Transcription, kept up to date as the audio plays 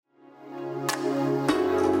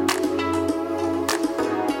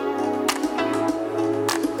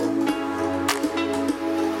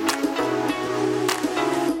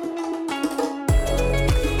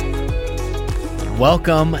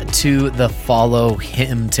Welcome to the Follow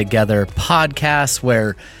Him Together podcast,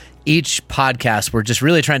 where each podcast we're just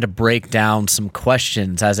really trying to break down some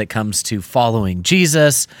questions as it comes to following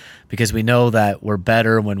Jesus, because we know that we're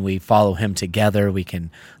better when we follow Him together. We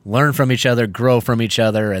can learn from each other, grow from each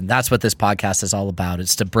other, and that's what this podcast is all about.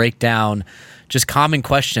 It's to break down just common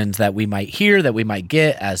questions that we might hear, that we might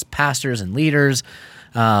get as pastors and leaders,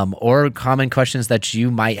 or common questions that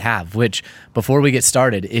you might have, which before we get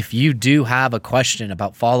started, if you do have a question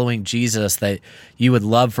about following Jesus that you would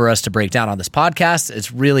love for us to break down on this podcast,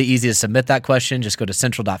 it's really easy to submit that question. Just go to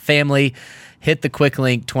central.family, hit the quick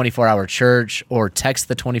link 24-hour church, or text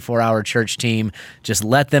the 24-hour church team. Just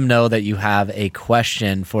let them know that you have a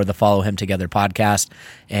question for the Follow Him Together podcast,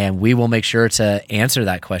 and we will make sure to answer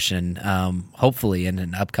that question, hopefully in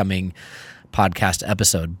an upcoming podcast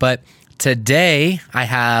episode. But today, I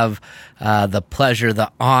have the pleasure,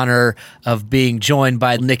 the honor of being joined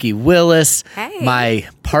by Nikki Willis, my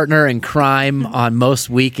partner in crime on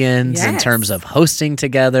most weekends in terms of hosting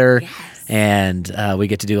together. Yes. And we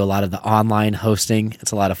get to do a lot of the online hosting.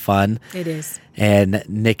 It's a lot of fun. It is. And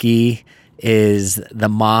Nikki is the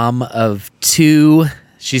mom of two.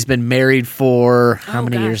 She's been married for how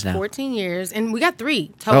many years now? 14 years. And we got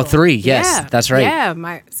 3 total. Oh, 3. Yes, yeah. That's right.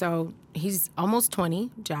 Yeah. So he's almost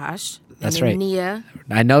 20, Josh. That's and then right. Nia.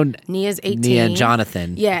 I know Nia's 18. Nia and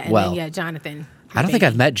Jonathan. Yeah. And well. then, Jonathan. I don't think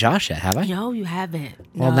I've met Josh yet, have I? No, you haven't.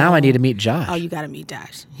 Well, now I need to meet Josh. Oh, you got to meet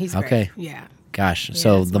Josh. He's great. Okay. Yeah. Gosh, Yeah,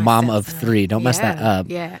 so that's the my mom of stepson. 3. Don't mess that up.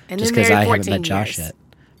 Yeah. And just then because I married haven't met 14 Josh years. yet.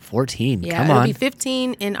 14. Yeah, Come it'll on. be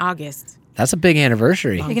 15 in August. That's a big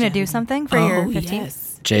anniversary. You're going to do something for your 15th?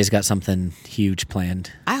 Yes. Jay's got something huge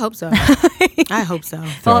planned. I hope so. I hope so.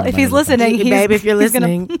 Throw Well, him if under he's the listening, bus. he's, Babe, if you're he's gonna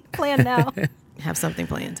listening. plan now. Have something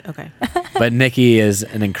planned. Okay. But Nikki is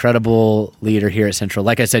an incredible leader here at Central.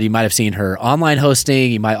 Like I said, you might have seen her online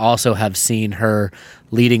hosting. You might also have seen her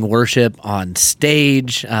leading worship on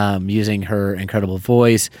stage, using her incredible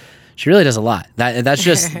voice. She really does a lot. That's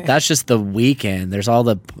just the weekend. There's all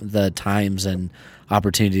the times and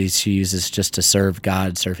opportunities she uses just to serve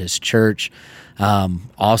God, serve His church,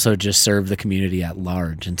 also just serve the community at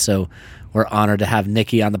large. And so we're honored to have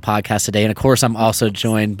Nikki on the podcast today. And of course, I'm also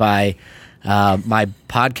joined by my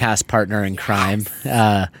podcast partner in crime,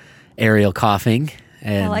 Ariel Coughing.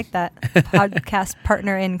 And I like that. Podcast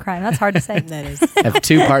partner in crime. That's hard to say. That is. I have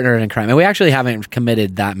 2 partners in crime. And we actually haven't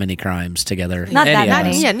committed that many crimes together. Not any that of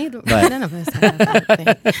many. us. Yeah, neither. But- None of us have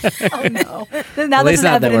that. Oh, no. At Now least there's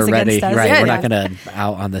not that evidence we're ready. against us. Right. Yeah, We're yeah. not going to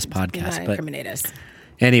out on this Do podcast. not But incriminate us.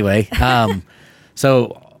 anyway,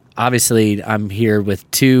 so obviously I'm here with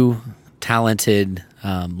 2 talented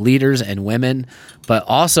leaders and women, but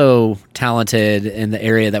also talented in the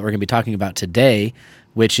area that we're going to be talking about today,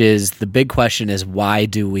 which is the big question is, why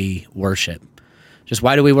do we worship? Just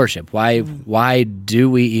why do we worship? Why do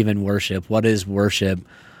we even worship? What is worship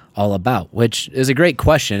all about? Which is a great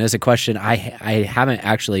question. It's a question I haven't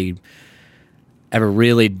actually ever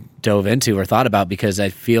really dove into or thought about, because I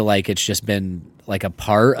feel like it's just been like a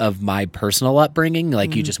part of my personal upbringing.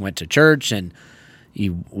 Like you just went to church and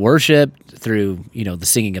you worshiped through, the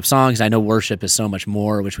singing of songs. I know worship is so much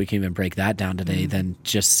more, which we can even break that down today, than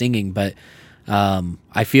just singing. But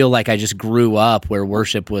I feel like I just grew up where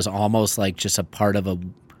worship was almost like just a part of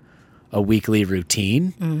a weekly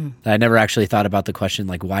routine. I never actually thought about the question,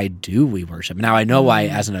 like, why do we worship? Now I know why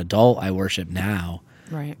as an adult I worship now,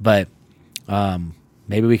 Right. but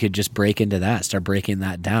maybe we could just break into that, start breaking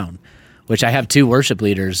that down, which I have 2 worship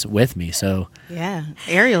leaders with me. So Yeah.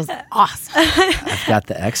 Ariel's awesome. I've got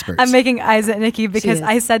the experts. I'm making eyes at Nikki because is.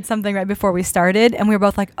 I said something right before we started, and we were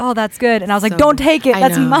both like, "Oh, that's good," and I was like, So "Don't take it. I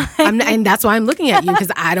That's know. mine." And that's why I'm looking at you,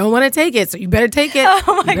 because I don't want to take it. So you better take it. Oh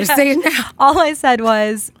You my better gosh. say it now. All I said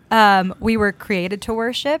was we were created to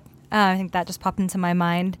worship. I think that just popped into my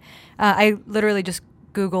mind. I literally just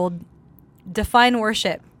Googled define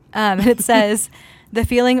worship, and it says the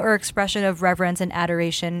feeling or expression of reverence and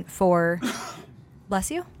adoration for. Bless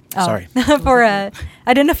you. Oh. Sorry. For I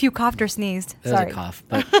didn't know if you coughed or sneezed. That was Sorry. a cough,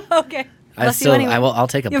 but Okay. Bless you anyway. I'll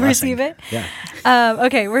take a You'll blessing. receive it? Yeah.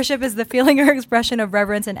 Okay, worship is the feeling or expression of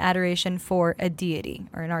reverence and adoration for a deity,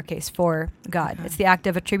 or in our case, for God. It's the act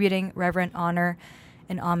of attributing reverent honor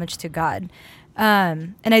and homage to God.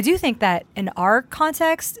 And I do think that in our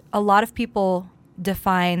context, a lot of people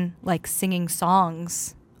define like singing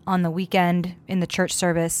songs on the weekend in the church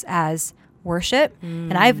service as worship,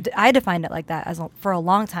 and I defined it like that for a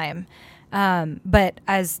long time. But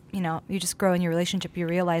as you just grow in your relationship, you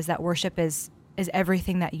realize that worship is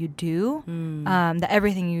everything that you do. That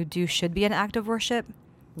everything you do should be an act of worship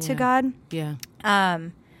to God. Yeah.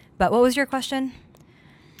 But what was your question?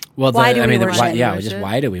 Well, Why do we the worship? why, yeah, Worship? just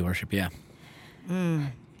why do we worship? Yeah.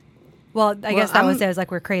 Well, I guess that I'm- was it. It's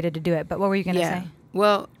like we're created to do it. But what were you going to say?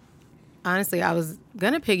 Well, honestly, I was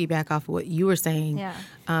gonna piggyback off of what you were saying. Yeah.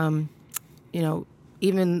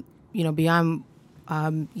 Even beyond.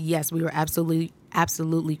 Yes, we were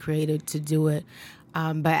absolutely created to do it.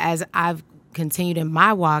 But as I've continued in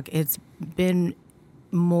my walk, it's been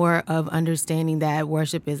more of understanding that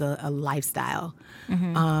worship is a lifestyle.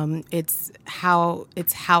 It's how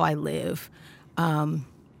I live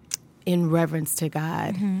in reverence to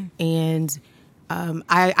God. And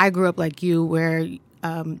I grew up like you, where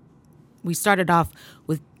we started off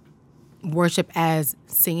with worship as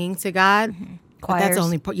singing to God. But that's Choirs.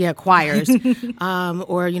 only choirs,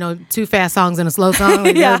 or two fast songs and a slow song.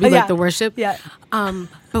 Like, that would be like the worship. Yeah.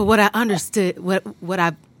 But what I understood, what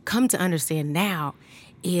I've come to understand now,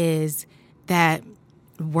 is that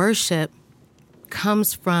worship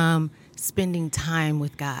comes from spending time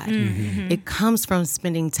with God. It comes from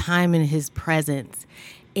spending time in His presence,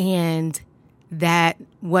 and that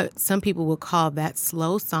what some people would call that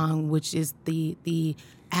slow song, which is the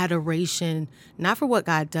adoration, not for what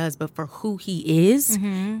God does, but for who He is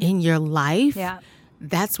in your life. Yeah.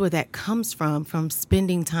 That's where that comes from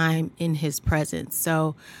spending time in His presence.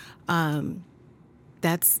 So I'm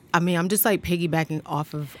just like piggybacking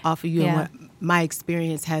off of you, and what my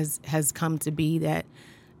experience has come to be, that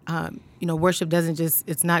worship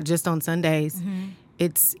it's not just on Sundays.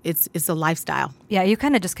 It's a lifestyle. Yeah, you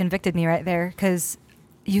kind of just convicted me right there, because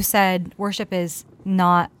you said worship is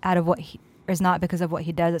not not because of what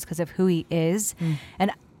He does, it's because of who He is.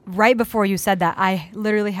 And right before you said that, I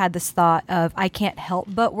literally had this thought of, I can't help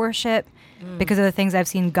but worship because of the things I've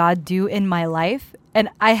seen God do in my life. And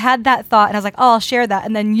I had that thought, and I was like, oh, I'll share that.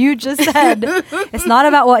 And then you just said, it's not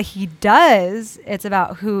about what He does, it's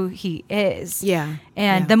about who He is. Yeah.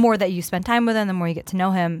 And the more that you spend time with Him, the more you get to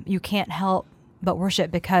know Him, you can't help but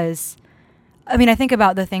worship. Because, I think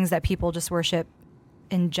about the things that people just worship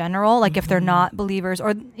in general, like if they're not believers,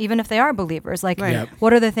 or even if they are believers, like Right. Yep.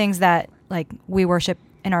 what are the things that like we worship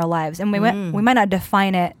in our lives? And we might not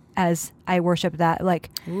define it as I worship that. Like,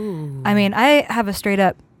 I have a straight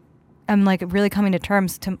up, I'm like really coming to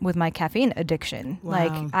terms with my caffeine addiction. Wow.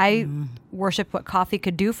 Like I worship what coffee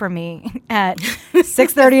could do for me at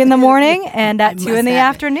 6:30 in the morning and at 2 in the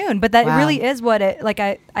afternoon. But that really is what it, like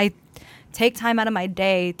I take time out of my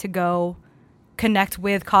day to go connect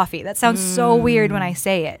with coffee. That sounds so weird when I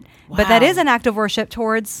say it, but that is an act of worship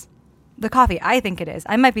towards the coffee. I think it is.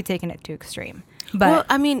 I might be taking it too extreme, but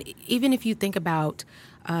even if you think about,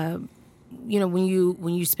 when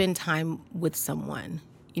you spend time with someone,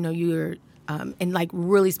 you're and like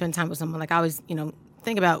really spend time with someone. Like I always,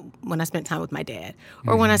 think about when I spent time with my dad,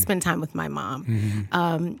 or when I spend time with my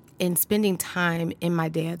mom, and spending time in my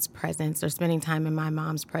dad's presence, or spending time in my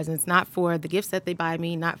mom's presence, not for the gifts that they buy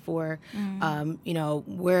me, not for,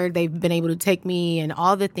 where they've been able to take me and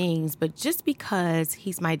all the things, but just because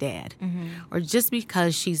he's my dad, or just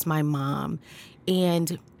because she's my mom,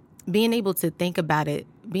 and being able to think about it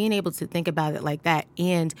like that.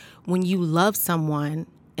 And when you love someone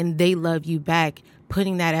and they love you back,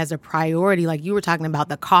 putting that as a priority, like you were talking about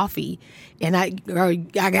the coffee, and I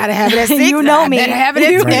gotta have it at 6. You know me. I better have it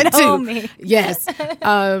at 10 know too. me. Yes,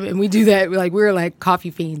 and we do that. We're like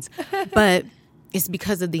coffee fiends, but it's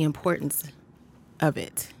because of the importance of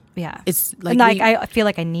it. yeah, It's and I feel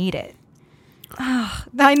like I need it.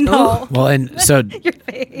 I know. Well, and so, Your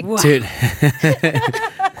face. dude,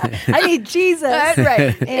 I need Jesus.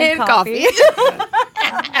 right, And coffee.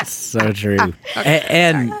 so true.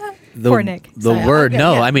 And Poor Nick. the Sorry, word,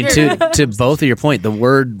 no, yeah. I mean, to both of your point, the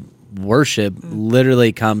word worship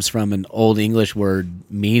literally comes from an Old English word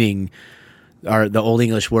meaning, or the Old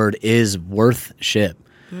English word is worthship,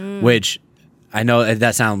 which I know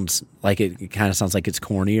that sounds like it kind of sounds like it's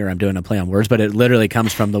corny, or I'm doing a play on words, but it literally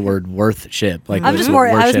comes from the word worthship. Like I'm just more.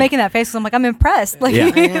 I was making that face because I'm like, I'm impressed. Like, Yeah.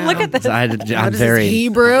 look at this. I'm is very this,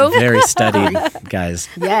 Hebrew? very studied, guys.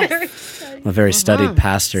 Yes, I'm a very studied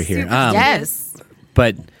pastor here. yes.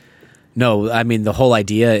 But no, I mean, the whole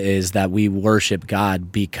idea is that we worship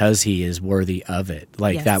God because He is worthy of it.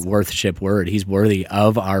 Like Yes. that worship word, He's worthy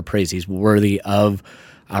of our praise. He's worthy of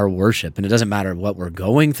our worship. And it doesn't matter what we're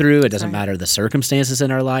going through. It doesn't matter the circumstances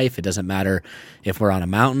in our life. It doesn't matter if we're on a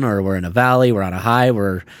mountain or we're in a valley, we're on a high,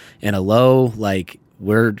 we're in a low. Like,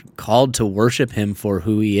 we're called to worship Him for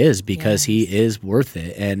who He is, because He is worth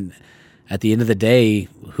it. And at the end of the day,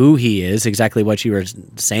 who He is, exactly what you were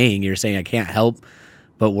saying. You're saying, I can't help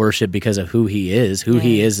but worship because of who He is. Who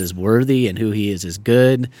He is worthy, and who He is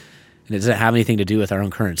good. And it doesn't have anything to do with our own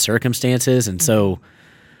current circumstances. And so,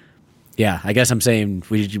 yeah, I guess I'm saying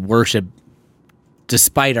we worship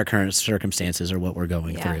despite our current circumstances or what we're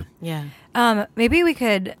going through. Yeah. Maybe we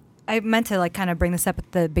could, I meant to like kind of bring this up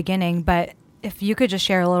at the beginning, but if you could just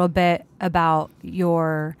share a little bit about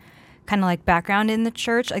your kind of like background in the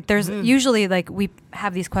church. Like there's usually like we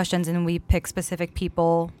have these questions and we pick specific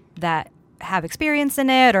people that have experience in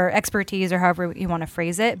it or expertise or however you want to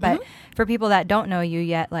phrase it. But for people that don't know you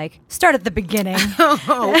yet, like start at the beginning.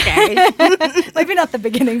 Okay. Maybe not the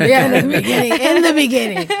beginning. Yeah, in the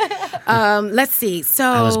beginning. Let's see. So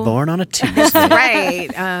I was born on a Tuesday. That's right.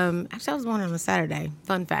 Actually, I was born on a Saturday.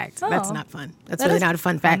 Fun fact. That's not fun. That's really not a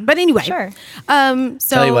fun fact. But anyway. Sure. So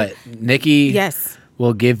Tell you what, Nikki Yes.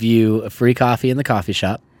 will give you a free coffee in the coffee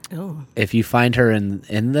shop. Oh. If you find her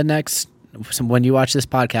in the next, when you watch this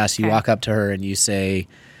podcast, you walk up to her and you say,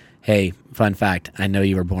 "Hey, fun fact, I know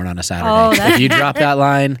you were born on a Saturday." If you drop that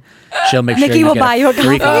line, she'll make Nikki sure you will get buy you a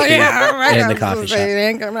free coffee. coffee in the coffee shop. It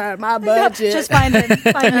ain't coming out of my budget. Just find it.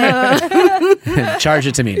 Charge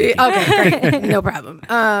it to me, Nikki. Okay, great. No problem.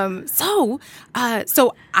 So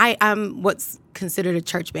I am what's considered a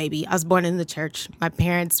church baby. I was born in the church. My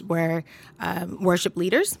parents were worship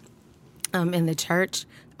leaders in the church.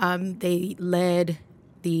 They led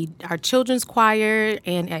our children's choir,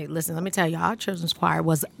 and hey, listen, let me tell you, our children's choir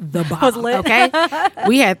was the bomb. Was lit. Okay,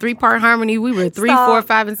 we had 3-part harmony. We were 3, 4,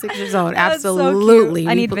 5, and 6 years old. That's so Absolutely,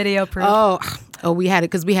 cute. I need video proof. Oh, we had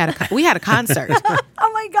it because we had a concert.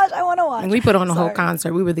 Oh my gosh, I want to watch. And we put on a whole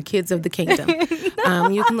concert. We were the kids of the kingdom.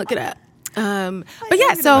 You can look it up. But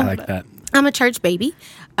yeah, so I like that. I'm a church baby.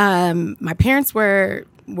 My parents were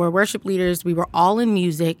worship leaders. We were all in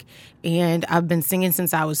music, and I've been singing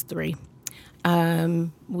since I was 3.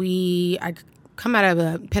 I come out of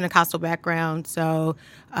a Pentecostal background, so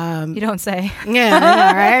You don't say.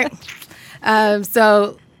 yeah, I know, right?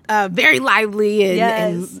 So very lively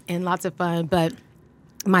Yes. and lots of fun. But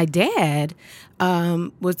my dad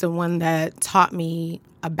was the one that taught me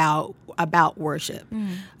about worship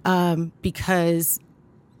because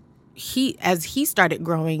as he started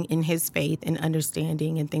growing in his faith and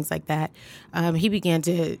understanding and things like that, he began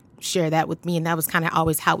to share that with me, and that was kind of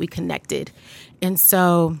always how we connected. And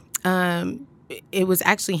so it was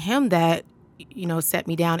actually him that set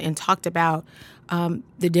me down and talked about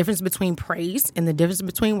the difference between praise and the difference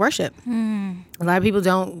between worship. A lot of people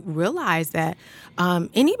don't realize that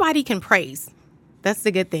anybody can praise. That's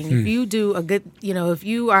the good thing. If you do a good, if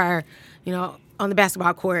you are, on the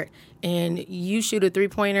basketball court and you shoot a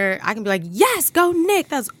 3-pointer, I can be like, yes, go Nick.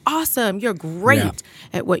 That's awesome. You're great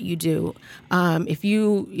at what you do. If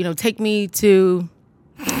you, take me to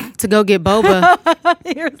go get boba.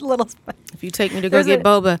 Here's a little. If you take me to go get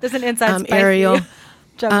boba. There's an inside spice Ariel.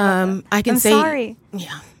 I can I'm say. sorry.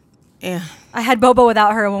 Yeah. I had boba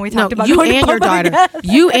without her when we talked about you going and to your boba daughter. together.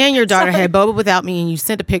 You and your daughter had boba without me, and you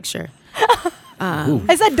sent a picture.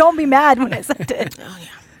 I said, don't be mad when I sent it.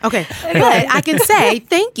 Okay, but I can say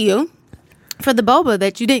thank you for the boba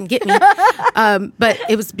that you didn't get me. But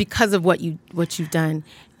it was because of what you've done.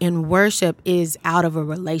 And worship is out of a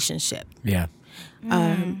relationship. Yeah.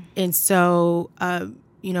 And so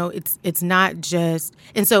it's not just,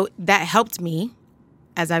 and so that helped me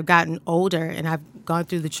as I've gotten older and I've gone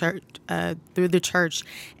through the church,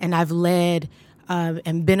 and I've led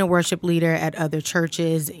and been a worship leader at other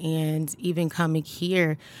churches, and even coming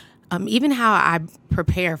here. Even how I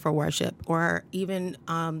prepare for worship, or even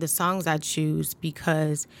the songs I choose,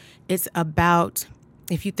 because it's about,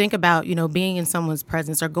 if you think about, being in someone's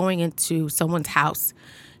presence or going into someone's house,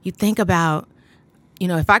 you think about,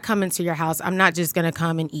 if I come into your house, I'm not just going to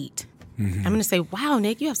come and eat. I'm going to say, wow,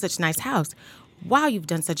 Nick, you have such a nice house. Wow, you've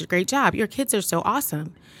done such a great job. Your kids are so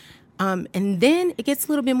awesome. And then it gets a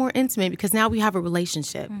little bit more intimate because now we have a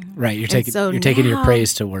relationship. Right. You're taking your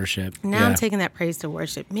praise to worship. Now I'm taking that praise to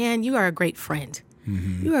worship. Man, you are a great friend.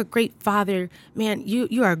 You are a great father. Man,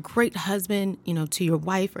 you are a great husband, to your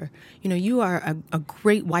wife, or, you are a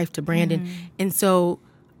great wife to Brandon. And so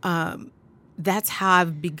that's how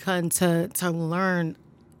I've begun to learn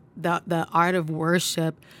the art of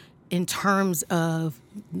worship in terms of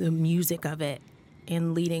the music of it.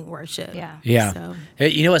 And leading worship. Yeah. So.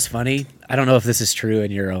 You know what's funny? I don't know if this is true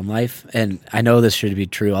in your own life, and I know this should be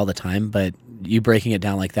true all the time, but you breaking it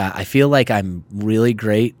down like that, I feel like I'm really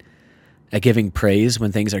great at giving praise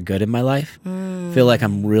when things are good in my life. I feel like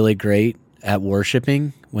I'm really great at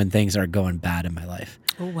worshiping when things are going bad in my life.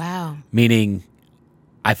 Oh, wow. Meaning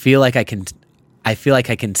I feel like I can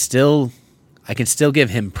still give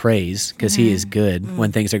him praise because he is good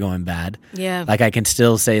when things are going bad. Yeah. Like I can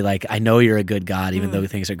still say, like, I know you're a good God, even though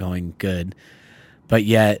things are going good. But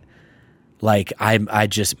yet like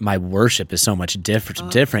my worship is so much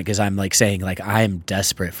different because I'm like saying like I'm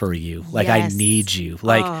desperate for you, like Yes. I need you,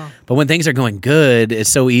 like. But when things are going good, it's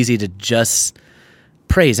so easy to just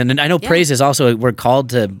praise, and I know praise is also, we're called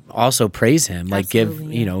to also praise Him, like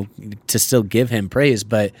Absolutely, give to still give Him praise.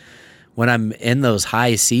 But when I'm in those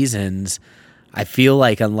high seasons, I feel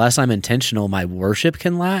like unless I'm intentional, my worship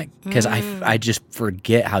can lack because I just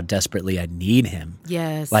forget how desperately I need Him.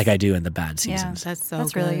 Yes. Like I do in the bad seasons. That's so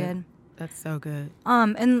That's good. really good. That's so good.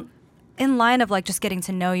 And in line of like just getting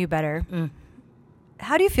to know you better,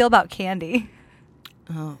 how do you feel about candy?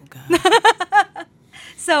 Oh, God.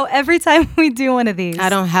 So every time we do one of these, I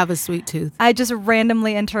don't have a sweet tooth. I just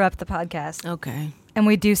randomly interrupt the podcast Okay. and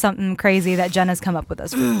we do something crazy that Jenna's come up with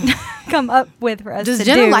us for us Does to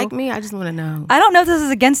Jenna do. like me? I just want to know. I don't know if this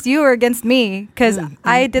is against you or against me because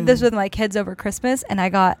I did this with my kids over Christmas and I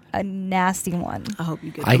got a nasty one. I hope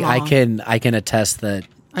you get them I all. can attest that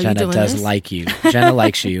Are you Jenna doing does this? like you. Jenna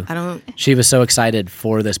likes you. I don't. She was so excited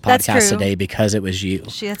for this That's podcast true. today because it was you.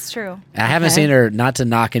 That's true. I haven't Okay. seen her, not to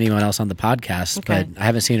knock anyone else on the podcast, Okay. but I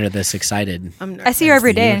haven't seen her this excited. I see her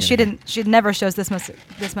every day, you and again. she never shows this much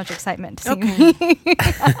excitement to see me.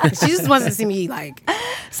 Okay. She just wants to see me like.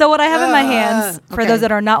 So what I have in my hands, for okay. those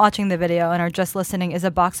that are not watching the video and are just listening, is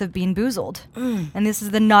a box of Bean Boozled, and this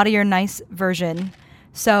is the naughty or nice version.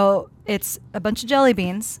 So it's a bunch of jelly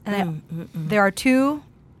beans, and there are 2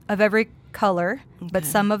 of every color, but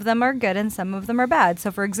some of them are good and some of them are bad.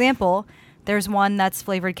 So for example, there's one that's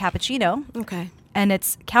flavored cappuccino, Okay. and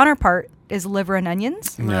its counterpart is liver and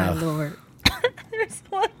onions. My No. Lord. There's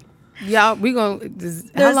one. Y'all, we gonna. How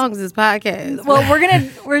There's- long is this podcast? Well,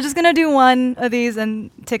 we're just gonna do one of these and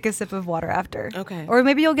take a sip of water after. Okay. Or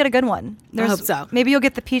maybe you'll get a good one. hope so. Maybe you'll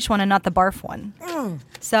get the peach one and not the barf one.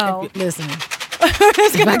 So Listen.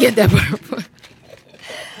 If I get that part.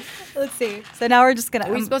 let's see. So now we're just gonna.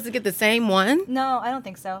 Are we supposed to get the same one? No, I don't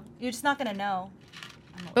think so. You're just not gonna know.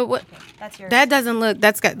 But what? That's yours. That doesn't look.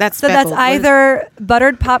 That's so speckled. that's What is- either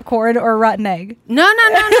buttered popcorn or rotten egg. No.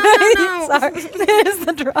 Sorry, there's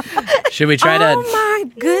the draw. Should we try Oh to? my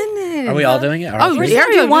goodness. Are we all doing it? All right. Oh, We're yeah. just gonna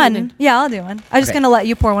Ariel, do you one. did. Yeah, I'll do one. I'm just Okay. gonna let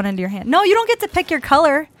you pour one into your hand. No, you don't get to pick your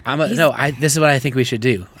color. This is what I think we should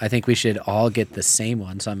do. I think we should all get the same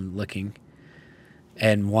one. So I'm looking,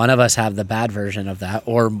 and one of us have the bad version of that,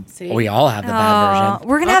 or See? we all have the bad version.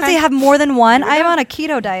 We're gonna have Okay. to have more than one. I'm on a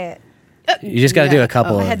keto diet. You just got to do Yeah. a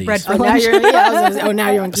couple I of had these. bread for Oh, now lunch. you're. Yeah, I was gonna say,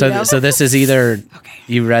 now you're on keto. So this is either. Okay.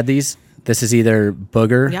 You read these? This is either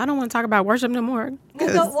booger. Y'all don't want to talk about worship no more.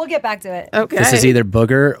 We'll get back to it. Okay. This is either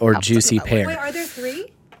booger or juicy about pear. Wait, are there 3?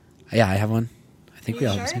 Yeah, I have one. I think we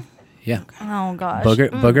all have the sure? same. Yeah. Oh gosh.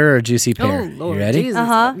 Booger or juicy pear. Oh Lord, You ready? Jesus.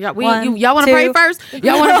 Uh-huh. Y'all, One, want to pray two. first?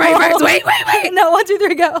 Y'all want to pray first? Wait. No, 1, 2,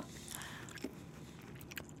 3, go.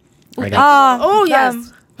 I got, Oh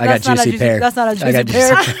yes. I got that's not a juicy pear. That's not a I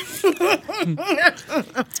juicy got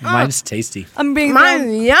pear. Mine's tasty. I'm being.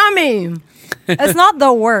 Mine's yummy. It's not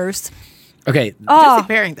the worst. Okay. Oh, Juicy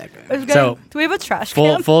pear ain't that good. it's good. So, do we have a trash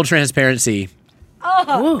Full can? full transparency.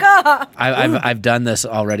 Oh God! I've done this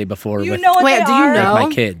already before You with, know what Wait, they do you are? know? with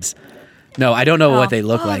my kids. No, I don't know Oh. what they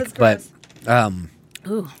look Oh, like, that's but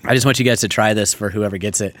I just want you guys to try this for whoever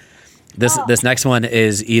gets it. This next one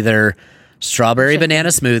is either strawberry banana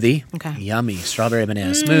smoothie. Okay. Yummy strawberry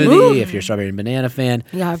banana smoothie. If you're a strawberry and banana fan,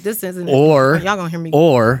 Yeah, if this isn't, or y'all gonna hear me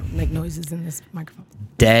or make noises in this microphone.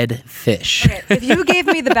 dead fish. If you gave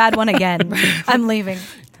me the bad one again, I'm leaving.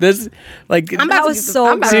 This like I'm That about to was get the- so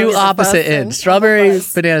I'm about to two get the opposite bus ends: in. strawberry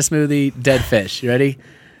Bus. banana smoothie, dead fish. You ready?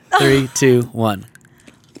 3, 2, 1.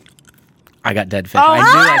 I got dead fish. I knew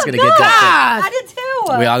I was gonna get dead God. I did too.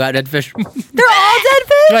 fish. We all got dead fish. They're all dead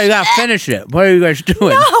fish. No, you gotta finish it. What are you guys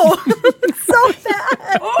doing?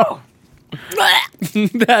 So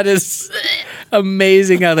bad. That is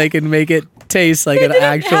amazing how they can make it taste like an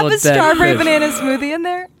actual Have a dead strawberry fish. banana smoothie in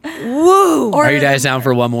there. Woo. Or Are you guys down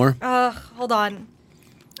for one more? hold on.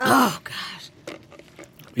 Oh gosh.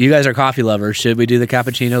 You guys are coffee lovers. Should we do the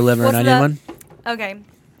cappuccino liver and What's onion that? one? Okay.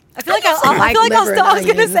 I feel like I feel like I'll liver still. and I was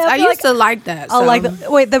gonna onions. say. I I feel used like to like that. I'll so. like.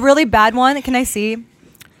 Wait, the really bad one. Can I see?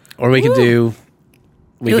 Or we could do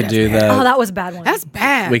Ooh, that's bad. Oh, that was a bad one. That's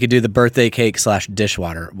bad. we could do the birthday cake /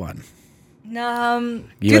 dishwater one. Do You the wanna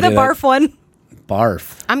do that? barf one.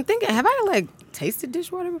 Barf. I'm thinking. Have I like tasted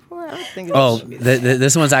dishwater before? I don't think. it Oh, should be.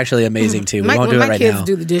 this one's actually amazing too. We won't when do it my right kids now.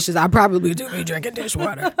 do the dishes, I probably do be drinking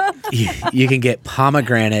dishwater. You can get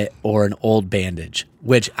pomegranate or an old bandage,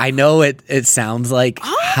 which I know it sounds like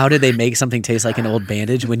how did they make something taste like an old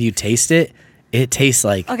bandage? When you taste it, it tastes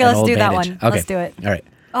like Okay, an let's old do that bandage. one. Okay. Let's do it. All right.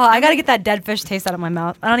 Oh, I gotta get that dead fish taste out of my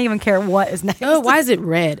mouth. I don't even care what is next. Oh, why is it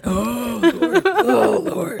red? Oh, Oh,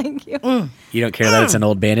 Lord. Thank you. You don't care that it's an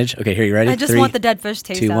old bandage? Okay, here, you ready? I just 3, want the dead fish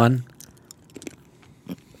taste 2, out. 1.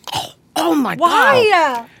 Oh, my God.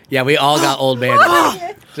 Why? Yeah, we all got old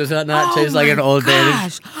bandages. Does that not taste like an old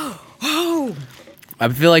bandage? Gosh. Oh. I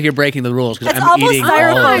feel like you're breaking the rules because It's I'm almost eating all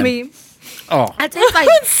of them. styrofoam. Oh, It tastes like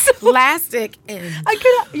plastic and...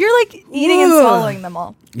 You're like eating and Ugh. swallowing them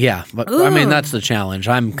all. yeah. But I mean, that's the challenge.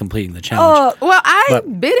 I'm completing the challenge. Oh, Well, I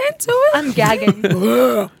But- bit into it. I'm gagging.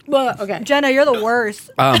 But, okay. Jenna, you're the worst.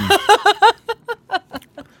 Um,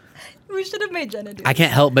 We should have made Jenna do I it.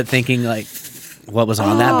 can't help but thinking like, what was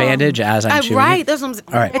on that bandage as I'm chewing Right. it? That's what I'm saying.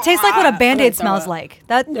 All right. It tastes like what a Band-Aid smells like.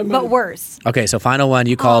 That, but worse. Okay, so final one.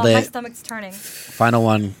 You called My it. stomach's turning. Final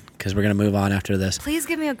one because we're gonna move on after this. Please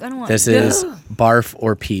give me a good one. This is barf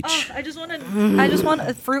or peach. I just want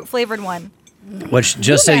a fruit flavored one. Which,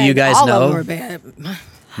 just so you guys All of them know, are bad.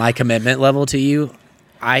 my commitment level to you,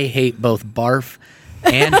 I hate both barf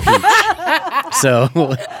and peach. So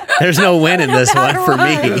there's no win in this one for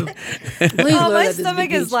me. Please, Lord, my let this be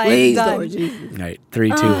stomach is peach. like Please, done. Lord Jesus. All right, 3,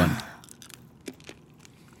 2, 1.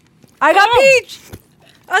 I got peach.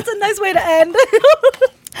 That's a nice way to end.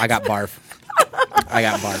 I got barf. I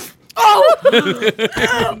got barf.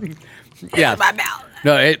 Oh, Yeah. my mouth.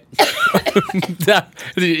 No, it.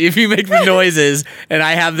 If you make the noises and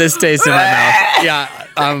I have this taste in my mouth, yeah,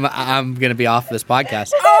 I'm gonna be off this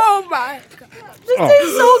podcast. Oh, my God.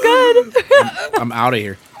 It's so good. I'm out of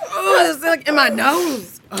here. Oh, it's like in my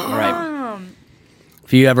nose. All right.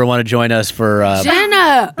 If you ever want to join us for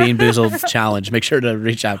Jenna. Bean Boozled Challenge, make sure to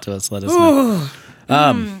reach out to us. Let us know.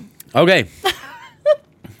 Okay.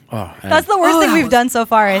 Oh, That's the worst thing that we've was done so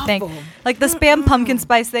far, I think. awful. Like the spam pumpkin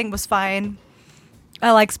spice thing was fine.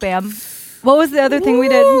 I like spam. What was the other thing we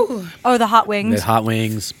did? Ooh. Oh, the hot wings. the hot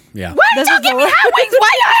wings. Yeah. Why This y'all is the give me worst. hot wings? Why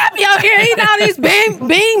y'all have me out here eating all these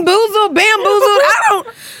bean boozled, bamboozled? I don't.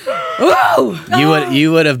 Ooh.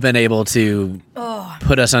 You would have been able to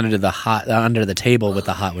put us under the table with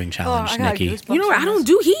the hot wing challenge, I got Nikki. goosebumps You know what? I from don't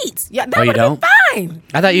do heat. Yeah, that Oh, you would have been fine.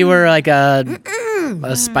 I thought you were like a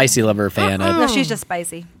spicy lover fan. this. No, she's just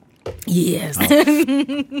spicy. Yes.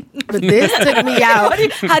 But this took me out.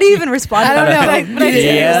 How do you even respond? I don't know.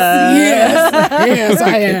 Yeah. Yes,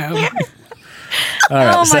 I am. All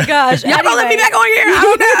right. Oh my gosh. Y'all gonna let me Anyway. back on here?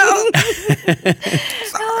 I don't know.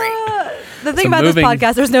 Sorry. The thing So about moving- this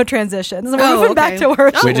podcast, there's no transitions. We're Oh, moving back okay. to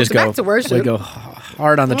worship. Oh, we just back go to worship. We go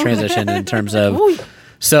hard on the transition in terms of. Ooh.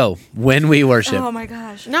 So when we worship, Oh my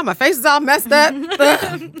gosh. Now my face is all messed up.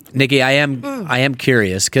 Nikki, I am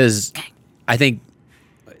curious because I think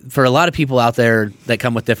for a lot of people out there that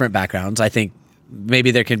come with different backgrounds, I think maybe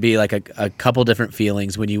there can be like a couple different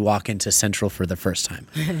feelings when you walk into Central for the first time,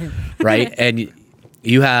 right? And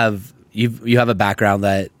you have a background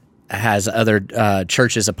that has other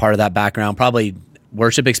churches a part of that background, probably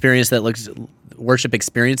worship experiences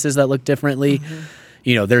that look differently.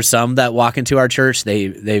 You know, there's some that walk into our church,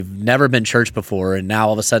 they've never been church before, and now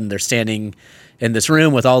all of a sudden they're standing in this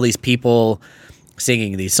room with all these people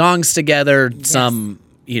singing these songs together. Yes. Some,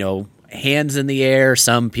 hands in the air,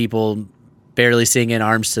 some people barely singing,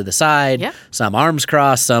 arms to the side, Yep. some arms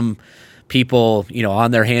crossed, some people,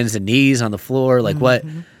 on their hands and knees on the floor, like what,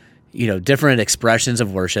 different expressions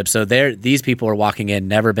of worship. So these people are walking in,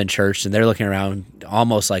 never been churched, and they're looking around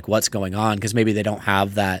almost like what's going on because maybe they don't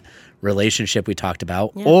have that relationship we talked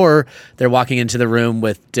about, or they're walking into the room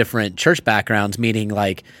with different church backgrounds, meaning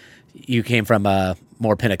like you came from a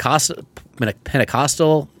more Pentecostal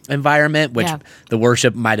environment, which the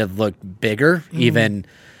worship might have looked bigger, even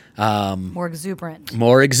More exuberant.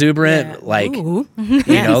 Yeah. like Ooh.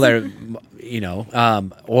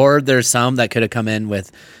 or there's some that could have come in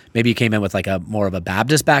with, maybe you came in with like a more of a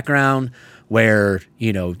Baptist background where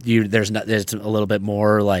there's a little bit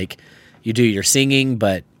more like you do your singing,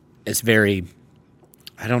 but it's very,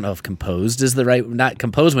 I don't know if composed is not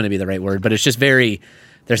composed wouldn't be the right word, but it's just very,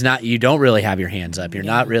 you don't really have your hands up. You're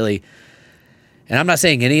not really, and I'm not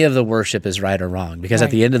saying any of the worship is right or wrong because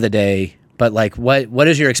at the end of the day, but like what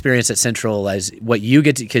is your experience at Central as what you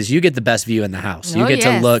get to, because you get the best view in the house. You get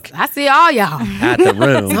to look I see all y'all. at the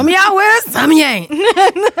room. Some of y'all will, some of you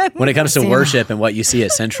ain't. When it comes to worship and what you see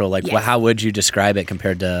at Central, like Yes. how would you describe it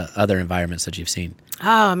compared to other environments that you've seen?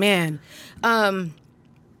 Oh man,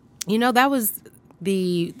 that was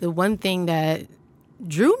the one thing that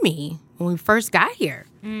drew me when we first got here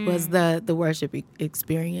was the worship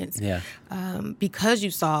experience. Yeah. Because you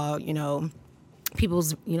saw,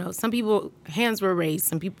 people's, some people hands were raised,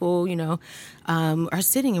 some people, are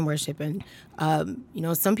sitting in worship, and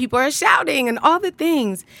some people are shouting and all the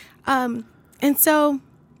things, and so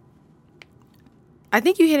I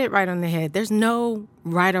think you hit it right on the head. There's no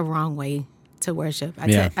right or wrong way to worship.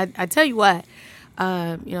 Yeah. I tell you what,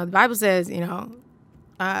 the Bible says,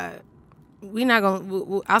 we're not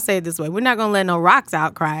going. I'll say it this way: we're not going to let no rocks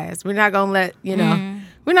outcry us. We're not going to let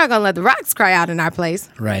we're not going to let the rocks cry out in our place.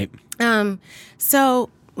 Right. So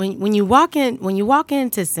when you walk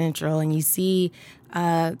into Central and you see,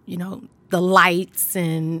 the lights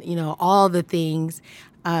and all the things,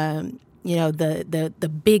 the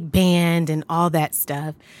big band and all that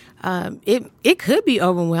stuff, it could be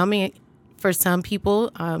overwhelming for some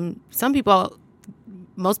people.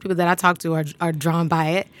 Most people that I talk to are drawn by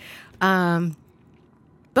it.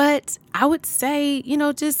 But I would say,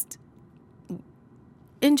 just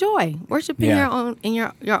enjoy worship in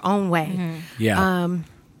your own way. Mm-hmm. Yeah.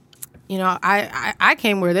 I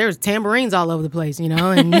came where there was tambourines all over the place,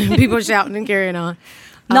 and people shouting and carrying on.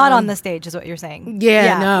 Not on the stage is what you're saying.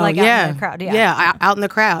 Like out in the crowd. Out in the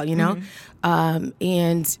crowd,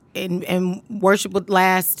 and worship would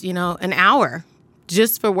last, an hour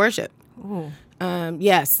just for worship. Ooh.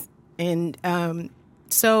 Yes. And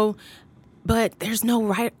so, but there's no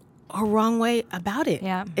right or wrong way about it.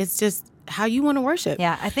 Yeah. It's just how you want to worship.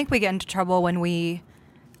 Yeah, I think we get into trouble when we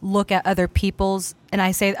look at other people's, and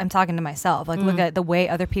I'm talking to myself, look at the way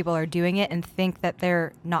other people are doing it and think that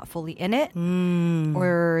they're not fully in it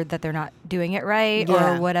or that they're not doing it right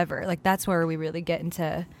or whatever. Like, that's where we really get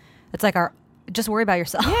into, it's like just worry about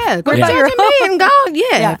yourself. Yeah, worry about your me and go.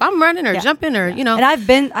 Yeah, if I'm running or jumping or, And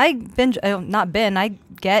I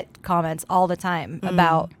get comments all the time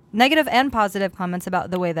about negative and positive comments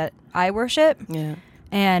about the way that I worship. Yeah.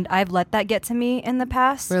 And I've let that get to me in the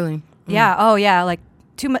past. Really? Yeah. Oh, yeah. Like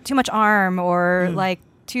too much arm or like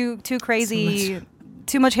too crazy,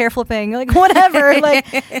 too much hair flipping, like whatever. like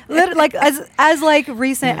as like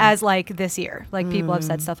recent as like this year, like people have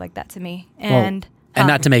said stuff like that to me. And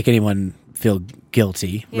not to make anyone feel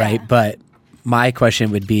guilty, right? But my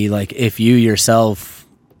question would be like, if you yourself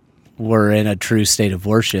were in a true state of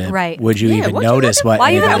worship, would you even notice what?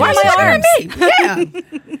 Why anybody my else arms? Yeah.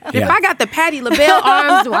 If I got the Patti LaBelle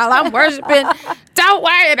arms while I'm worshiping, don't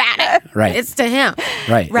worry about it. Right. It's to him.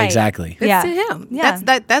 Right. Exactly. It's to him. Yeah.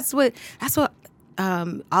 That's what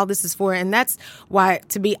all this is for. And that's why,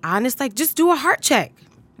 to be honest, like, just do a heart check.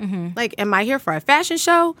 Like, am I here for a fashion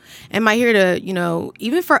show? Am I here to,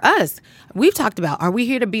 even for us, we've talked about, are we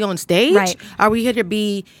here to be on stage? Right. Are we here to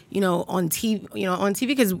be, on TV,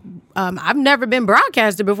 because I've never been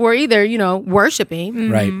broadcaster before either, worshiping.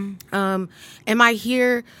 Right. Am I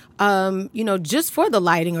here, just for the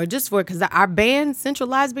lighting or just for, because our band,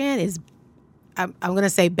 Centralized Band, is, I'm going to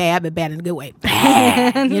say bad, but bad in a good way.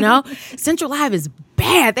 Bad, Central Live is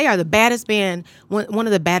bad. They are the baddest band, one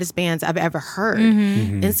of the baddest bands I've ever heard.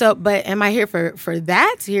 And so, but am I here for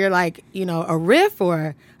that, to hear like, a riff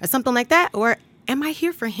or something like that? Or am I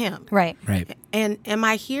here for him? Right. And am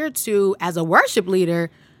I here to, as a worship leader,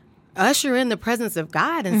 usher in the presence of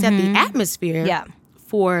God and set the atmosphere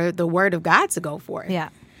for the word of God to go forth? Yeah.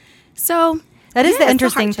 So that is the it's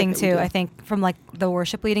interesting heart check thing that we too. do. I think from like the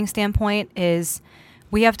worship leading standpoint is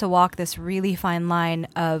we have to walk this really fine line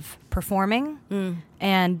of performing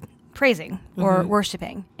and praising or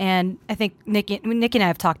worshiping. And I think Nikki and I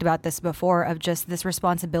have talked about this before, of just this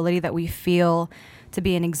responsibility that we feel to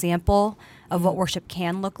be an example of what worship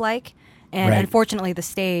can look like. And unfortunately, the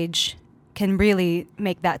stage can really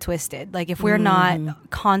make that twisted. Like, if we're not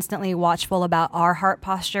constantly watchful about our heart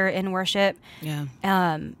posture in worship,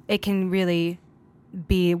 it can really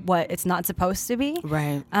be what it's not supposed to be.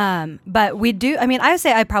 Right. But we do, I would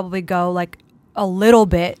say I probably go like a little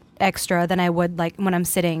bit extra than I would like when I'm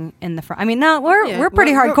sitting in the front. No, we're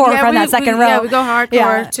pretty hardcore from that second row. Yeah, we go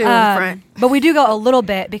hardcore too in the front. But we do go a little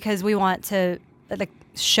bit because we want to like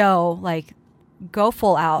show, like, go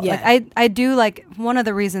full out. Yeah. Like I do, like, one of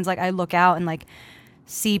the reasons, like, I look out and like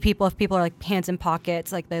see people, if people are like hands in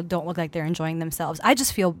pockets, like they don't look like they're enjoying themselves, I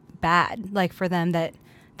just feel bad, like, for them, that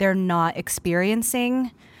they're not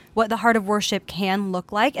experiencing what the heart of worship can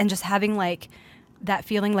look like, and just having like that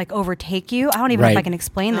feeling like overtake you. I don't even know if I can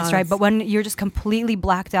explain this right, but when you're just completely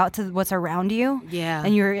blacked out to what's around you,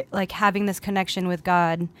 and you're like having this connection with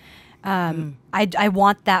God. I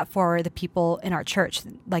want that for the people in our church.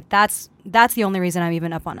 Like, that's the only reason I'm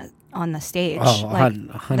even up on the stage. Like,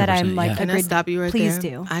 100%, that I'm like, Can I stop you right please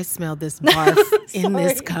there? do. I smell this barf in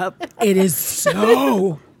this cup. It is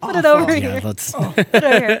so Put it over Yeah, here. let's. Put it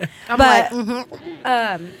over here. But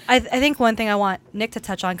like, I think one thing I want Nick to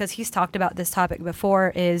touch on, because he's talked about this topic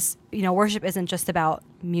before, is, worship isn't just about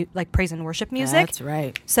like praise and worship music. That's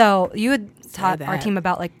right. So you had taught our that. team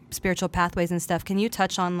about like spiritual pathways and stuff. Can you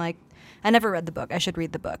touch on, like, I never read the book, I should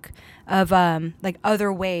read the book, of like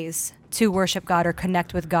other ways to worship God or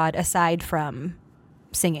connect with God aside from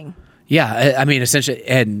singing? Yeah, I mean, essentially,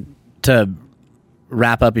 and to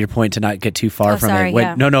wrap up your point, to not get too far from sorry, it.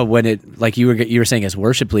 When, yeah. No, when it, like you were saying, as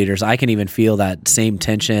worship leaders, I can even feel that same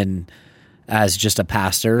tension as just a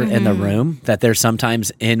pastor in the room. That there's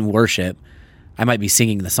sometimes in worship, I might be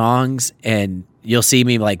singing the songs, and you'll see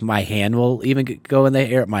me like my hand will even go in the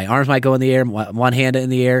air, my arms might go in the air, one hand in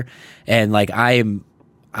the air, and like I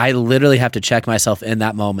literally have to check myself in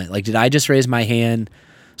that moment. Like, did I just raise my hand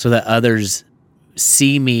so that others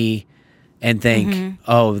see me and think,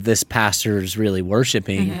 oh, this pastor's really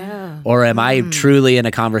worshiping? Or am I truly in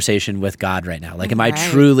a conversation with God right now? Like, am I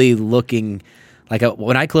truly looking, like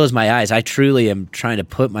when I close my eyes, I truly am trying to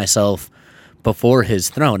put myself before his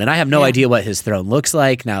throne. And I have no idea what his throne looks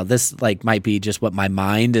like. Now, this like might be just what my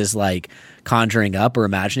mind is like conjuring up or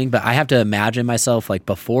imagining, but I have to imagine myself like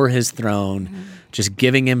before his throne, just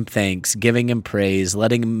giving him thanks, giving him praise,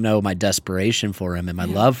 letting him know my desperation for him and my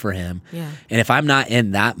love for him. And if I'm not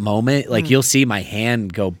in that moment, like you'll see my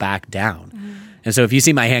hand go back down. And so if you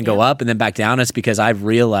see my hand go up and then back down, it's because I've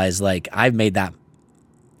realized like I've made that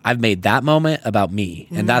moment about me,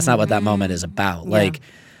 and that's not what that moment is about. Like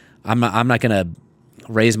I'm not going to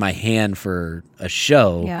raise my hand for a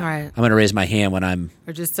show. Yeah. Right. I'm going to raise my hand when I'm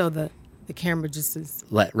Or just so the camera just is.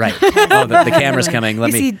 right. Oh, the camera's coming.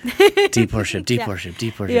 Let You me deep worship, deep worship,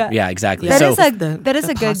 deep worship. Yeah. Yeah, exactly. That So is a the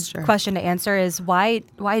good posture. question to answer. Is why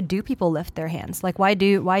do people lift their hands? Like why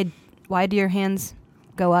do your hands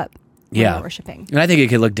go up when Yeah. you're worshiping? and I think it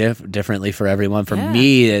could look differently for everyone. For Yeah.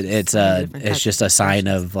 me, it's many different it's types just of a sign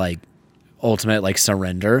expressions. of like ultimate like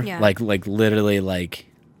surrender. Yeah. Like literally like,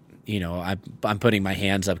 you know, I'm putting my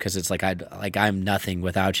hands up because it's like I'm nothing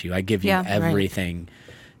without you. I give you Yeah. Right. everything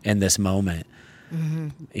in this moment.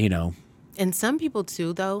 You know. And some people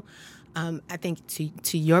too, though, I think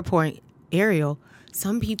to your point, Ariel,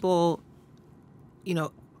 some people, you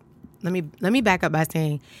know, let me back up by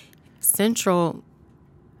saying Central,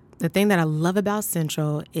 the thing that I love about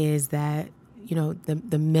Central is that, you know,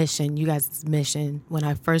 the mission, you guys' mission, when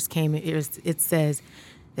I first came, it says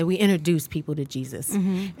that we introduce people to Jesus.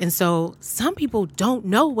 And so some people don't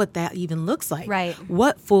know what that even looks like. Right.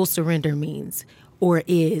 What full surrender means or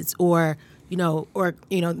is, or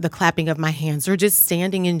the clapping of my hands, or just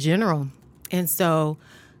standing in general. And so,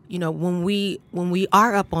 you know, when we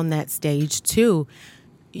are up on that stage too,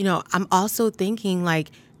 you know, I'm also thinking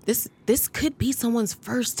like this could be someone's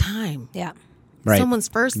first time. Yeah. Right. Someone's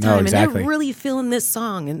first No, time, exactly. and they're really feeling this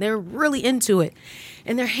song, and they're really into it,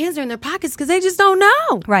 and their hands are in their pockets because they just don't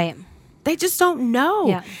know. Right. They just don't know.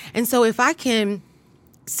 Yeah. And so if I can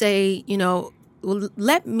say, you know, well,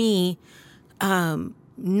 let me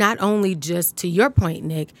not only just to your point,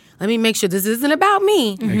 Nick, let me make sure this isn't about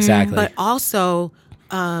me. Exactly. But also,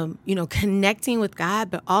 you know, connecting with God,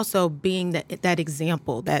 but also being that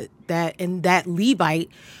example, that Levite,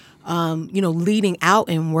 you know, leading out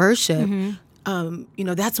in worship. You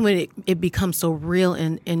know, that's when it becomes so real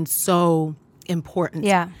and so important.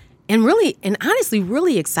 Yeah. And really, and honestly,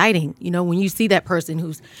 really exciting, you know, when you see that person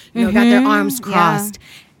who's, you know, got their arms crossed,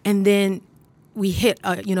 and then we hit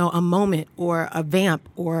a moment or a vamp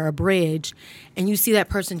or a bridge, and you see that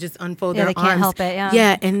person just unfold their they arms. can't help it, yeah.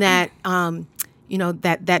 Yeah, and that you know,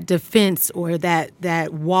 that defense or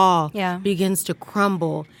that wall begins to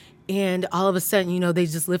crumble, and all of a sudden, you know, they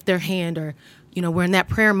just lift their hand, or, you know, we're in that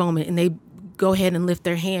prayer moment and they go ahead and lift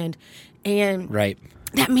their hand, and Right.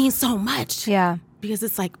 that means so much. Yeah. Because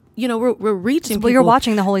it's like, you know, we're reaching people. Well, you're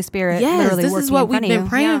watching the Holy Spirit literally this working is what in we've front of been you.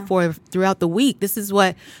 praying Yeah. for throughout the week. This is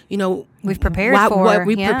what, you know, We've prepared for, what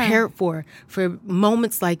we yeah. prepared for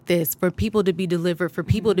moments like this, for people to be delivered, for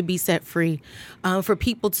people to be set free, for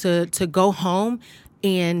people to go home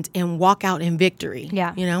and walk out in victory.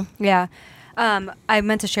 Yeah. You know? Yeah. I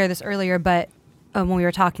meant to share this earlier, but when we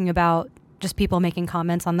were talking about just people making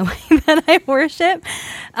comments on the way that I worship,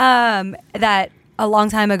 that a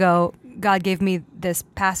long time ago, God gave me this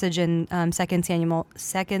passage in 2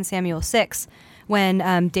 Samuel 6,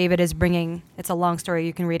 when David is bringing, it's a long story,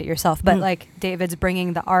 you can read it yourself, but like David's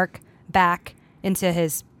bringing the ark back into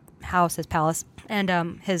his house, his palace,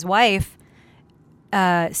 and his wife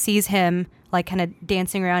sees him like kind of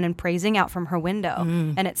dancing around and praising out from her window.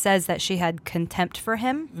 And it says that she had contempt for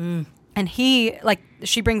him. And he, like,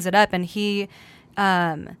 she brings it up, and he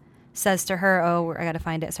says to her, I got to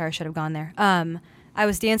find it. Sorry, I should have gone there. I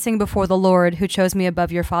was dancing before the Lord, who chose me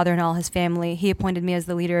above your father and all his family. He appointed me as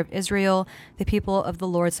the leader of Israel, the people of the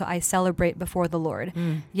Lord, so I celebrate before the Lord.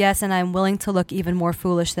 Yes, and I'm willing to look even more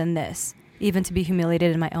foolish than this, even to be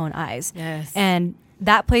humiliated in my own eyes. Yes. And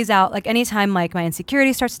that plays out, like, anytime, like, my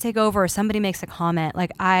insecurity starts to take over or somebody makes a comment,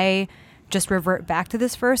 like, I just revert back to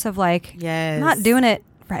this verse of, like, Yes. I'm not doing it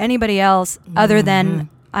for anybody else other than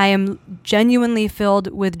I am genuinely filled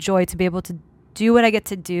with joy to be able to do what I get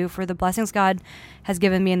to do for the blessings God has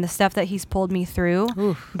given me and the stuff that he's pulled me through.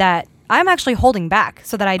 Oof. That I'm actually holding back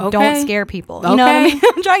so that I Okay. don't scare people. You know what I mean?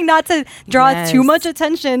 I'm trying not to draw Yes. too much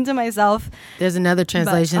attention to myself. There's another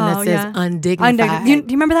translation that says undignified. Do you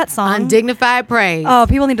remember that song? Undignified praise. Oh,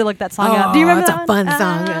 people need to look that song up. Do you remember it's that a fun one?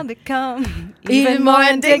 song. I'll become even more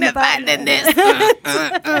undignified than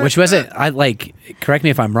this. Which was it? I like. Correct me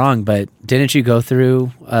if I'm wrong, but didn't you go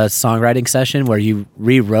through a songwriting session where you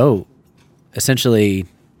rewrote? Essentially,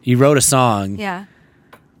 you wrote a song Yeah.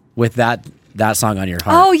 with that song on your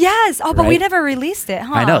heart. Oh yes. Oh, but we Right? never released it,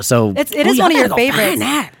 huh? I know, so- it is one of your favorites.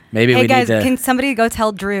 Maybe Hey we guys, need to. can somebody go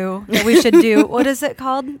tell Drew that we should do what is it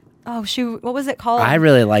called? Oh shoot, what was it called? I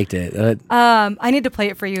really liked it. I need to play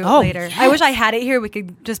it for you later. I wish I had it here. We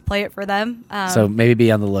could just play it for them. So maybe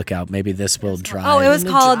be on the lookout. Maybe this will drive. Oh, it was New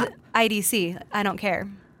called drop. IDC. I don't care.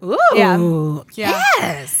 Ooh. Yeah.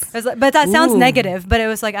 Yes. It was like, but that sounds Ooh. negative. But it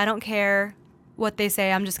was like I don't care what they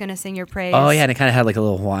say. I'm just gonna sing your praise. Oh yeah, and it kind of had like a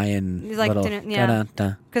little Hawaiian. He's like, little, didn't- yeah.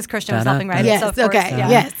 da-da-da. Because Christian was Da-da, helping write da-da. it. So Yes, of course, okay, yeah.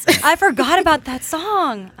 yes. I forgot about that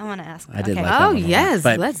song. I want to ask. I did okay. like that Oh, one a lot. yes,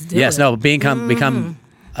 But let's do yes, it. no, become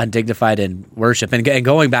undignified in worship, and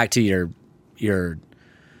going back to your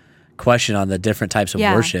question on the different types of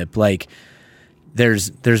Yeah. worship, like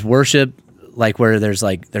there's worship like where there's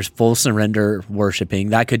full surrender worshiping.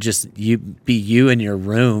 That could just be you in your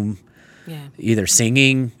room, Yeah. either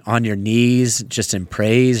singing on your knees, just in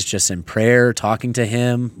praise, just in prayer, talking to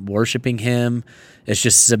him, worshiping him. It's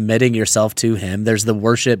just submitting yourself to him. There's the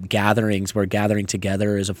worship gatherings where gathering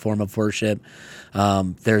together is a form of worship.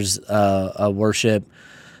 There's a worship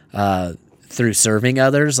through serving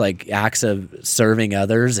others, like acts of serving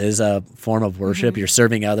others is a form of worship. You're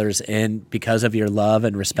serving others because of your love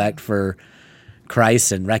and respect for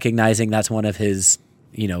Christ and recognizing that's one of his,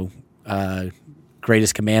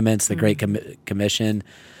 greatest commandments, the Great Commission.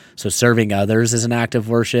 So serving others is an act of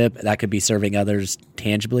worship. That could be serving others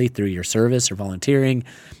tangibly through your service or volunteering.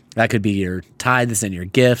 That could be your tithes and your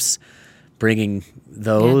gifts, bringing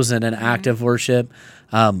those in an act of worship.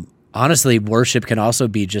 Honestly, worship can also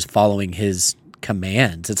be just following his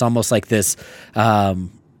commands. It's almost like this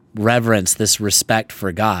reverence, this respect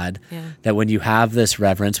for God, that when you have this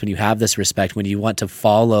reverence, when you have this respect, when you want to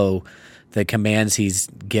follow the commands he's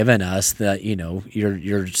given us, that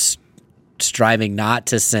you're striving not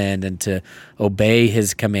to sin and to obey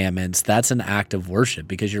his commandments, that's an act of worship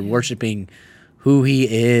because you're worshiping who he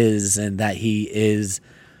is and that he is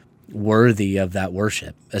worthy of that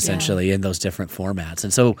worship, essentially, in those different formats.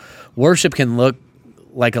 And so worship can look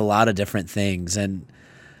like a lot of different things. And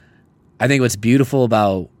I think what's beautiful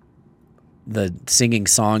about the singing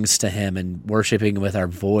songs to him and worshiping with our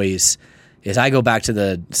voice is I go back to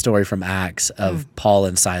the story from Acts of Paul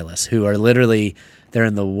and Silas, who are literally, they're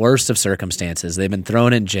in the worst of circumstances. They've been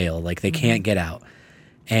thrown in jail, like they can't get out.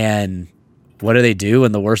 And what do they do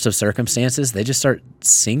in the worst of circumstances? They just start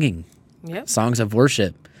singing songs of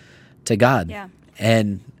worship to God. Yeah.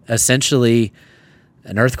 And essentially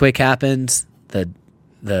an earthquake happens,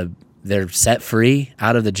 they're set free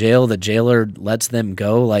out of the jail, the jailer lets them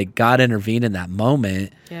go. Like God intervened in that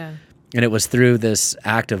moment. Yeah. And it was through this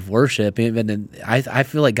act of worship. I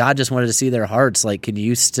feel like God just wanted to see their hearts. Like, can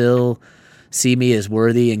you still see me as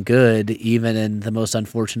worthy and good, even in the most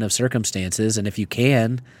unfortunate of circumstances? And if you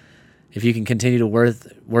can continue to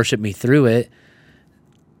worship me through it,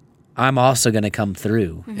 I'm also going to come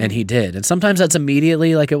through. Mm-hmm. And he did. And sometimes that's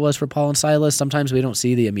immediately, like it was for Paul and Silas. Sometimes we don't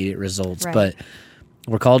see the immediate results, but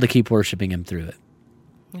we're called to keep worshiping him through it.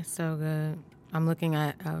 It's so good. I'm looking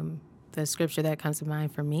at the scripture that comes to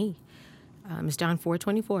mind for me. It's John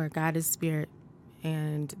 4:24. God is spirit,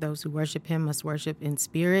 and those who worship him must worship in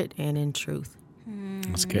spirit and in truth.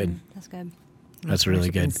 That's good. That's good. That's really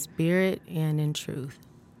Worship in good. spirit and in truth.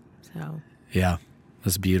 So, Yeah,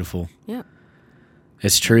 that's beautiful. yeah.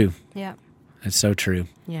 It's true. Yeah. It's so true.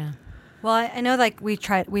 Yeah. Well, I know like we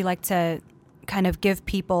like to kind of give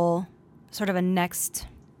people sort of a next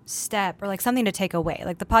step or like something to take away.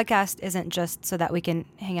 Like the podcast isn't just so that we can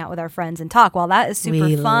hang out with our friends and talk. While that is super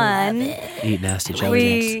We fun, love it. Eat nasty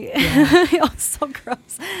jelly we oh, so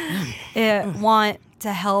gross. Want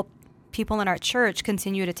to help people in our church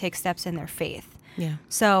continue to take steps in their faith. Yeah.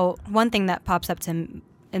 So one thing that pops up in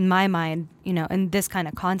my mind, in this kind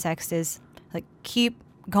of context is like keep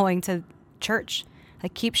going to church,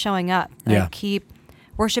 like keep showing up, like keep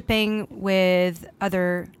worshiping with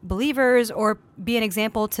other believers, or be an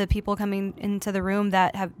example to people coming into the room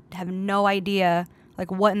that have no idea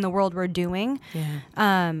like what in the world we're doing.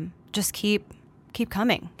 Yeah. Just keep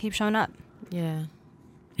coming, keep showing up. Yeah.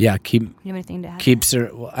 Yeah, You have anything to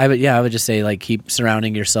add? I would just say, like, keep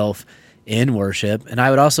surrounding yourself in worship. And I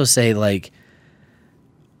would also say, like,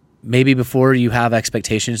 maybe before you have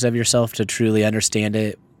expectations of yourself to truly understand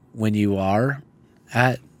it when you are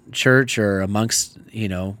at church or amongst,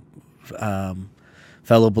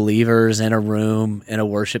 fellow believers in a room, in a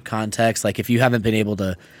worship context, like if you haven't been able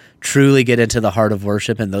to truly get into the heart of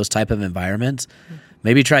worship in those type of environments,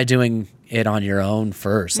 maybe try doing it on your own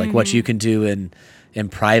first, like what you can do in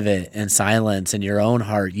private and silence in your own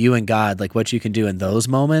heart, you and God, like what you can do in those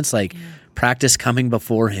moments, like practice coming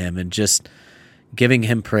before him and just giving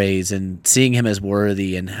him praise and seeing him as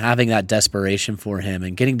worthy and having that desperation for him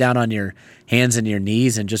and getting down on your hands and your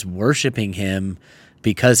knees and just worshiping him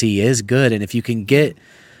because he is good. And if you can get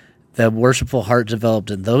the worshipful heart developed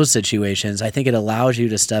in those situations, I think it allows you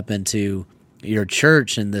to step into your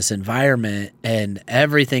church in this environment and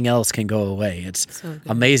everything else can go away. It's so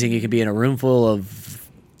amazing. You can be in a room full of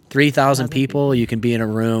 3,000 people. You can be in a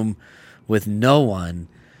room with no one,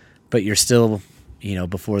 but you're still,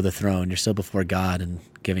 before the throne. You're still before God and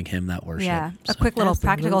giving him that worship. Yeah. A quick little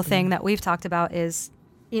practical thing that we've talked about is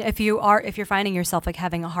if you're finding yourself like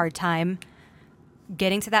having a hard time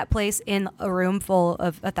getting to that place in a room full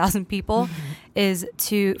of 1,000 people,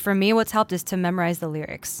 for me, what's helped is to memorize the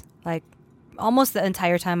lyrics. Like almost the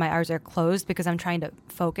entire time my eyes are closed because I'm trying to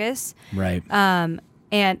focus. Right.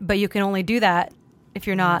 But you can only do that if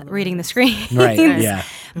you're not reading the screen. Right. Yeah.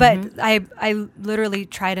 But I literally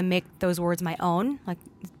try to make those words my own, like,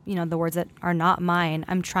 the words that are not mine.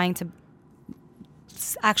 I'm trying to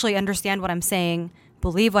actually understand what I'm saying,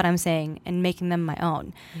 believe what I'm saying, and making them my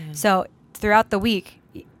own. Yeah. So throughout the week,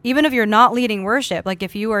 even if you're not leading worship, like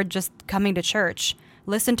if you are just coming to church,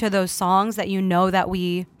 listen to those songs that that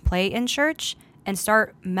we play in church and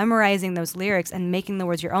start memorizing those lyrics and making the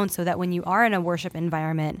words your own so that when you are in a worship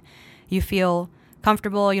environment, you feel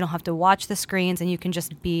comfortable, you don't have to watch the screens, and you can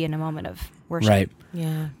just be in a moment of worship. Right.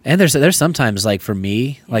 Yeah. And there's sometimes, like for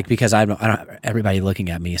me, like because I don't have everybody looking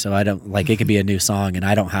at me, so I don't, like, it could be a new song and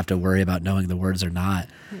I don't have to worry about knowing the words or not.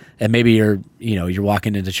 And maybe you're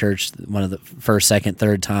walking into church one of the first, second,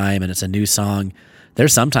 third time and it's a new song.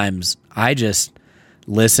 There's sometimes I just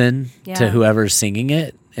listen to whoever's singing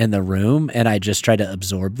it in the room and I just try to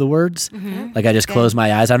absorb the words. Like I just close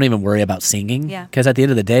my eyes. I don't even worry about singing because at the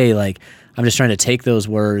end of the day, like I'm just trying to take those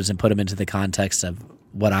words and put them into the context of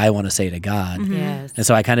what I want to say to God. Yes. And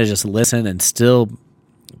so I kind of just listen and still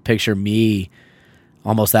picture me,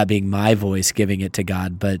 almost that being my voice giving it to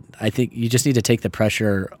God. But I think you just need to take the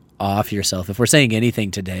pressure off yourself. If we're saying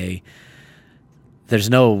anything today, there's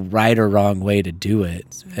no right or wrong way to do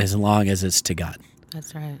it as long as it's to God.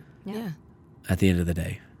 That's right. Yeah. At the end of the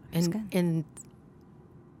day. And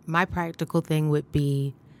my practical thing would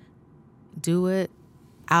be do it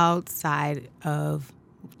outside of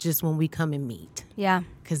just when we come and meet. Yeah.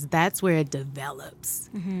 Because that's where it develops.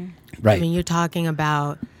 Right. I mean, you're talking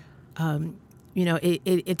about,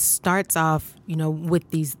 it starts off, with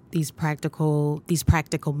these practical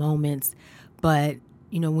moments. But,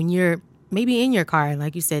 when you're maybe in your car,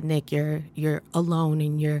 like you said, Nick, you're alone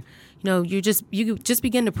and you just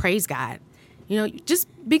begin to praise God. Just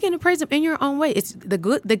begin to praise him in your own way. It's the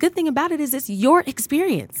good thing about it is it's your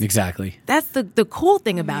experience. Exactly. That's the cool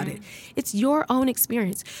thing about it. It's your own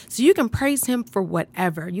experience. So you can praise him for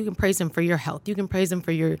whatever. You can praise him for your health. You can praise him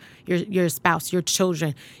for your spouse, your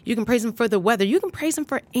children. You can praise him for the weather. You can praise him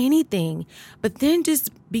for anything. But then just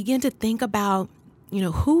begin to think about,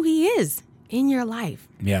 who he is in your life.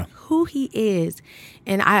 Yeah. Who he is.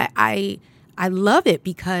 And I love it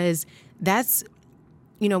because that's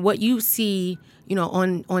what you see,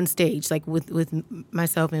 on stage, like with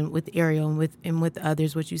myself and with Ariel and with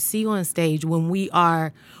others, what you see on stage when we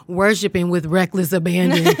are worshiping with reckless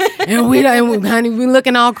abandon and we're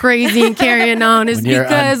looking all crazy and carrying on, is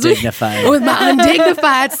because with my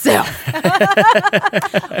undignified self.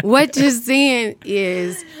 What you're seeing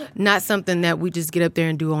is not something that we just get up there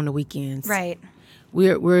and do on the weekends. Right.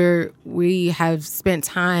 We have spent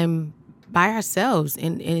time by ourselves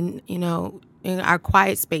in our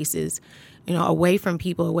quiet spaces, away from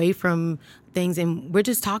people, away from things, and we're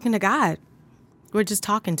just talking to God. We're just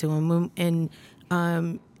talking to him,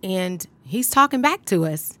 and he's talking back to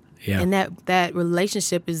us. Yeah. And that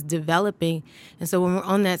relationship is developing. And so when we're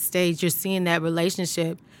on that stage, you're seeing that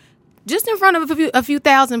relationship just in front of a few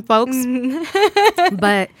thousand folks.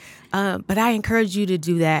 But I encourage you to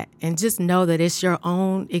do that and just know that it's your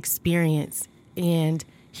own experience, and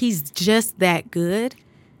he's just that good.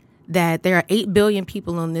 That there are 8 billion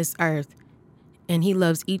people on this earth, and he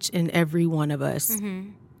loves each and every one of us.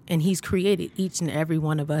 And he's created each and every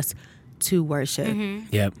one of us to worship.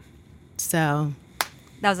 Yep. So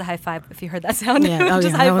That was a high five if you heard that sound. Yeah, oh,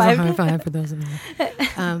 Just yeah, that was high a high five. five for those of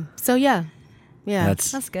you. So yeah.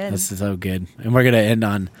 That's good. That's so good. And we're going to end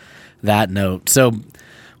on that note. So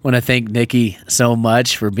want to thank Nikki so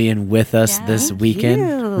much for being with us this weekend.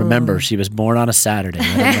 you. Remember, she was born on a Saturday.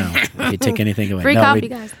 I don't know if you took anything away. Free coffee,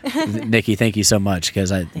 guys. Nikki, thank you so much because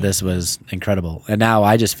this was incredible. And now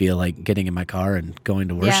I just feel like getting in my car and going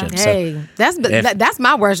to worship. So Hey, that's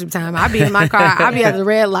my worship time. I be in my car. I be at the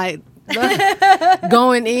red light,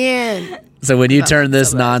 going in. So when you turn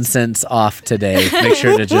this nonsense off today, make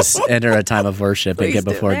sure to just enter a time of worship and get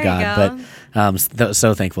before There you God. go. But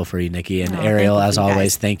so thankful for you, Nikki. And Oh, Ariel, thank you as for you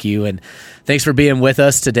always, guys. thank you. And thanks for being with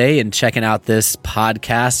us today and checking out this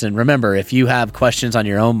podcast. And remember, if you have questions on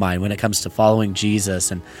your own mind when it comes to following Jesus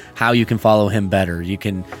and how you can follow him better, you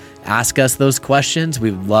can ask us those questions.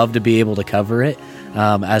 We'd love to be able to cover it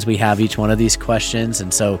as we have each one of these questions.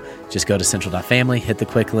 And so just go to central.family, hit the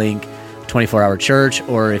quick link, 24-hour church,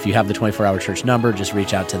 or if you have the 24-hour church number, just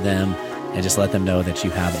reach out to them and just let them know that you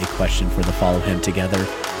have a question for the Follow Him Together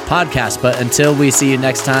podcast. But until we see you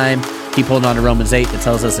next time, keep holding on to Romans 8 that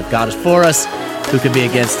tells us if God is for us, who could be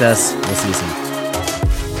against us? We'll see you soon.